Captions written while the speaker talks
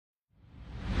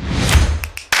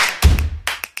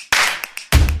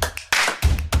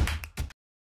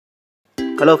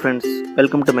Hello friends,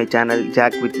 welcome to my channel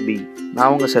Jack with B.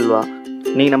 நான் உங்க செல்வா.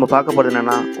 இன்னைக்கு நம்ம பார்க்க போறது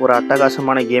என்னன்னா ஒரு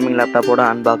அட்டகாசமான கேமிங் லேப்டாப்போட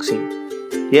அன்பாக்சிங்.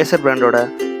 Acer பிராண்டோட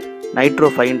Nitro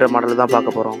 500 மாடல் தான்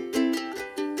பார்க்க போறோம்.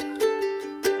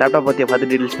 லேப்டாப் பத்திய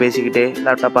ஃபர்தர் டீடைல்ஸ் பேசிக்கிட்டே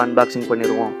லேப்டாப்பை அன்பாக்சிங்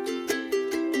பண்ணிடுவோம்.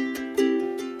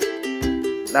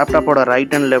 லேப்டாப்போட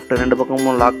ரைட் அண்ட் லெஃப்ட் ரெண்டு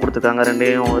பக்கமும் லாக் கொடுத்துருக்காங்க,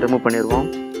 ரெண்டையும் ரிமூவ் பண்ணிடுவோம்.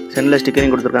 சென்டரில்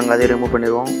ஸ்டிக்கரிங் கொடுத்துருக்காங்க, அதையும் ரிமூவ்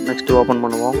பண்ணிடுவோம். நெக்ஸ்ட் ஓப்பன்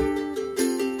பண்ணுவோம்.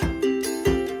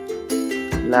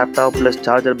 லேப்டாப் ப்ளஸ்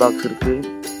சார்ஜர் பாக்ஸ் இருக்குது.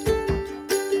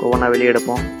 ஒவ்வொன்றா வெளியே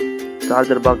எடுப்போம்.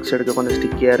 சார்ஜர் பாக்ஸ் எடுக்க கொஞ்சம்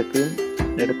ஸ்டிக்கியாக இருக்குது,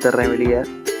 எடுத்துட்றேன் வெளியே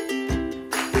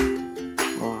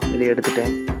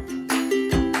எடுத்துட்டேன்.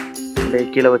 அப்படியே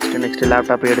கீழே வச்சுட்டு நெக்ஸ்ட்டு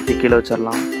லேப்டாப்பை எடுத்து கீழே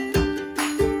வச்சிடலாம்.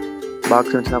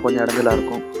 பாக்ஸ் இருந்துச்சுன்னா கொஞ்சம் இடத்துல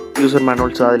இருக்கும். யூசர்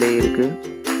மேனுவல்ஸ் அதிலே இருக்குது,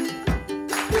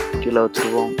 கீழே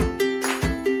வச்சுருவோம்.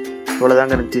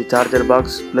 இவ்வளோதாங்க இருந்துச்சு. Charger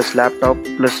box plus laptop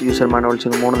plus user manuals,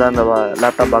 இது மூணு தான் இந்த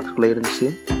லேப்டாப் பாக்ஸ்குள்ளே இருந்துச்சு.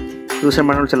 யூசர்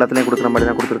மேனுவல்ஸ் எல்லாத்துலேயும் கொடுக்குற மாதிரி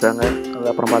தான் கொடுத்துருக்காங்க, அது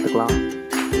அப்புறம் பார்த்துக்கலாம்.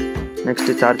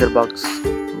 நெக்ஸ்ட்டு சார்ஜர் பாக்ஸ்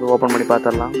இது ஓப்பன் பண்ணி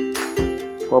பார்த்துடலாம்.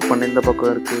 ஓப்பன் இந்த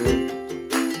பக்கம் இருக்குது,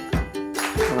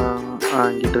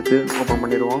 இங்கிட்ட இருக்குது. ஓப்பன்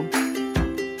பண்ணிடுவோம்.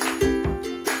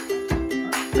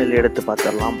 வெளியே எடுத்து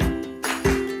பார்த்துடலாம்.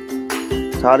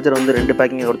 சார்ஜர் வந்து ரெண்டு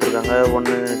பேக்கிங் கொடுத்துருக்காங்க.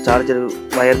 ஒன்று சார்ஜர்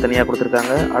வயர் தனியாக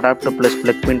கொடுத்துருக்காங்க, அடாப்டர் ப்ளஸ்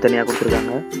ப்ளக் பின் தனியாக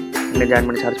கொடுத்துருக்காங்க, ரெண்டு ஜாயின்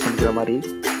பண்ணி சார்ஜ் பண்ணிக்கிற மாதிரி.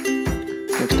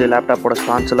 நெக்ஸ்ட்டு லேப்டாப்போட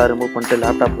ஸ்பான்ஸ்லாம் ரிமூவ் பண்ணிட்டு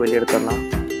லேப்டாப் வெளியே எடுத்துடலாம்.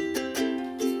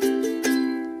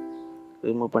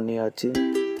 ரிமூவ் பண்ணியாச்சு.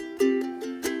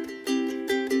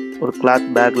 ஒரு கிளாத்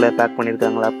பேக்கில் பேக்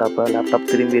பண்ணியிருக்காங்க லேப்டாப்பை. லேப்டாப்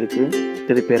திரும்பி இருக்குது,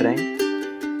 திருப்பிடுறேன்.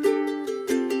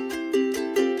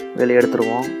 வெளியே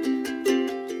எடுத்துருவோம்.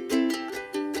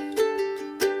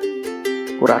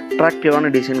 ஒரு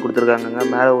அட்ராக்டிவான டிசைன் கொடுத்துருக்காங்க.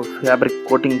 மேலே ஒரு ஃபேப்ரிக்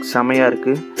கோட்டிங் செமையாக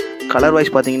இருக்குது. கலர்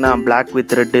வைஸ் பார்த்தீங்கன்னா பிளாக்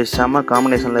வித் ரெட்டு செம்ம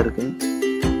காம்பினேஷனில் இருக்குது.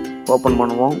 ஓப்பன்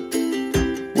பண்ணுவோம்.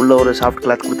 உள்ளே ஒரு சாஃப்ட்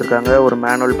கிளாத் கொடுத்துருக்காங்க, ஒரு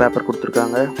மேனுவல் பேப்பர்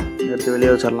கொடுத்துருக்காங்க. எடுத்து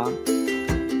வெளியே வச்சிடலாம்.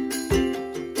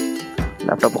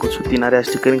 லேப்டாப்புக்கு சுற்றி நிறையா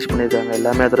ஸ்டிக்கரிங்ஸ் பண்ணியிருக்காங்க,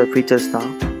 எல்லாமே அதோட ஃபீச்சர்ஸ் தான்.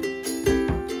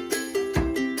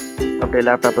 அப்படியே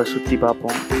லேப்டாப்பை சுற்றி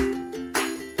பார்ப்போம்.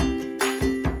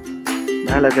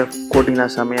 மேலே இருக்க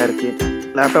கோட்டிங்லாம் செம்மையாக இருக்குது.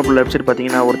 லேப்டாப்பில் வெப்சைட்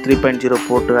பார்த்தீங்கன்னா ஒரு 3.0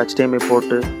 board, HDMI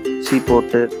board, C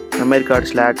board, memory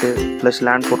card slot plus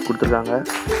land board கொடுத்துருக்காங்க.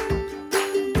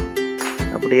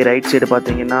 அப்படியே ரைட் சைடு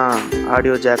பார்த்தீங்கன்னா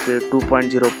ஆடியோ ஜாக்கு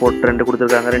 2.0 போர்ட் ரெண்டு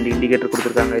கொடுத்துருக்காங்க, ரெண்டு இண்டிகேட்டர்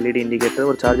கொடுத்துருக்காங்க, LED இண்டிகேட்டர்,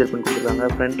 ஒரு சார்ஜர் பின் கொடுத்துருக்காங்க.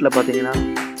 ஃப்ரண்ட்டில் பார்த்தீங்கன்னா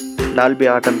டால்பி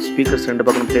ஆட்டம் ஸ்பீக்கர்ஸ் ரெண்டு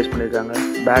பக்கம் ப்ளேஸ் பண்ணியிருக்காங்க.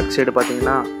 பேக் சைடு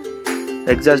பார்த்தீங்கன்னா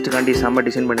எக்ஸாஸ்ட்டுக்காண்டி செம்ம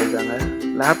டிசைன் பண்ணியிருக்காங்க.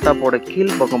 லேப்டாப்போட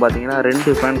கீழ் பக்கம் பார்த்தீங்கன்னா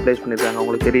ரெண்டு ஃபேன் ப்ளேஸ் பண்ணியிருக்காங்க.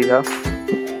 உங்களுக்கு தெரியுதா?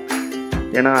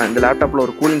 ஏன்னா இந்த லேப்டாப்பில்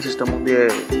ஒரு கூலிங் சிஸ்டம் வந்து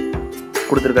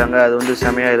கொடுத்துருக்காங்க, அது வந்து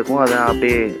செமையாக இருக்கும். அதை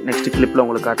அப்படியே நெக்ஸ்ட் கிளிப்பில்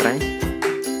உங்களுக்கு காட்டுறேன்.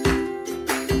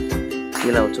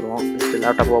 கீழே வச்சுருவோம். நெக்ஸ்ட்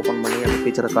லேப்டாப் ஓப்பன் பண்ணி அந்த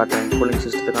ஃபீச்சரை காட்டுறேன், கூலிங்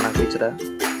சிஸ்டத்துக்கான ஃபீச்சரை.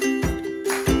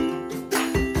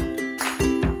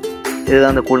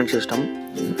 இதுதான் அந்த கூலிங் சிஸ்டம்.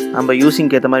 நம்ம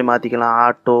யூஸிங்க்கு ஏற்ற மாதிரி மாற்றிக்கலாம்.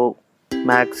 ஆட்டோ,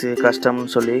 மேக்ஸு,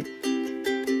 கஸ்டம்னு சொல்லி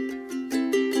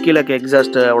கீழே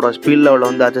எக்ஸாஸ்ட்டோட ஸ்பீட் லெவலில்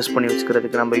வந்து அட்ஜஸ்ட் பண்ணி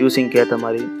வச்சுக்கிறதுக்கு நம்ம யூஸிங்க்கு ஏற்ற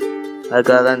மாதிரி.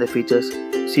 அதுக்காக தான் இந்த ஃபீச்சர்ஸ்,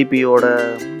 சிபியோட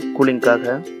கூலிங்க்காக.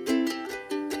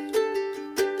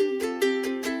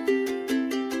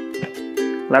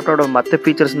 லேப்டாப்போட மற்ற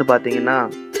ஃபீச்சர்ஸ்னு பார்த்தீங்கன்னா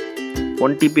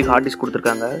 1 TB ஹார்ட் டிஸ்க்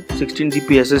கொடுத்துருக்காங்க, 16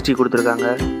 GB SSD கொடுத்துருக்காங்க,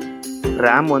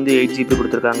 ரேம் வந்து 8 GB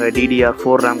கொடுத்துருக்காங்க, DDR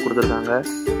 4 ரேம் கொடுத்துருக்காங்க.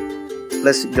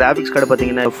 ப்ளஸ் கிராஃபிக்ஸ் கார்டு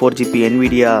பார்த்தீங்கன்னா 4 GB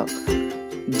NVIDIA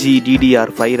GDDR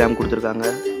 5 ரேம் கொடுத்துருக்காங்க.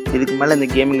 இதுக்கு மேலே இந்த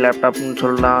கேமிங் லேப்டாப்னு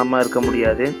சொல்லாமல் இருக்க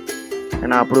முடியாது,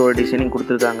 ஏன்னா அப்படி ஒரு டிசைனிங்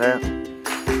கொடுத்துருக்காங்க.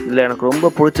 இதில் எனக்கு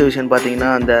ரொம்ப பிடிச்ச விஷயம்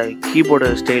பார்த்தீங்கன்னா அந்த கீபோர்டு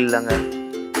ஸ்டைல் தாங்க.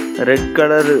 ரெட்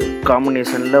கலர்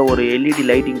காம்பினேஷனில் ஒரு LED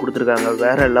லைட்டிங் கொடுத்துருக்காங்க.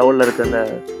 வேறு லெவலில் இருக்குது. அந்த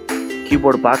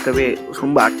கீபோர்டு பார்க்கவே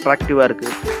ரொம்ப அட்ராக்டிவாக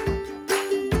இருக்குது.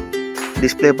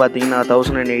 டிஸ்பிளே பார்த்தீங்கன்னா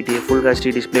 1080 ஃபுல்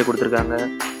HD டிஸ்பிளே கொடுத்துருக்காங்க.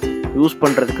 யூஸ்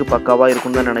பண்ணுறதுக்கு பக்காவாக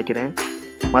இருக்குன்னு தான் நினைக்கிறேன்.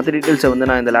 மற்ற டீட்டெயில்ஸை வந்து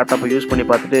நான் இந்த லேப்டாப்பை யூஸ் பண்ணி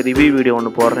பார்த்துட்டு ரிவ்யூ வீடியோ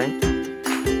ஒன்று போடுறேன்.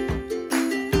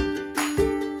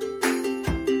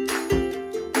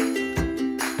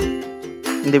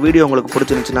 இந்த வீடியோ உங்களுக்கு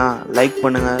பிடிச்சிருந்துச்சுன்னா லைக்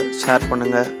பண்ணுங்கள், ஷேர்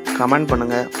பண்ணுங்கள், கமெண்ட்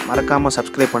பண்ணுங்கள், மறக்காமல்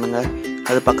சப்ஸ்கிரைப் பண்ணுங்கள்.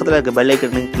 அது பக்கத்தில் இருக்க பெல்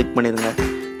ஐக்கனையும் கிளிக் பண்ணிடுங்க,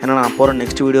 ஏன்னா நான் போகிற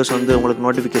நெக்ஸ்ட் வீடியோஸ் வந்து உங்களுக்கு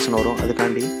நோட்டிஃபிகேஷன் வரும்.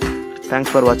 அதுக்காண்டி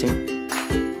தேங்க்ஸ் ஃபார் வாட்சிங்.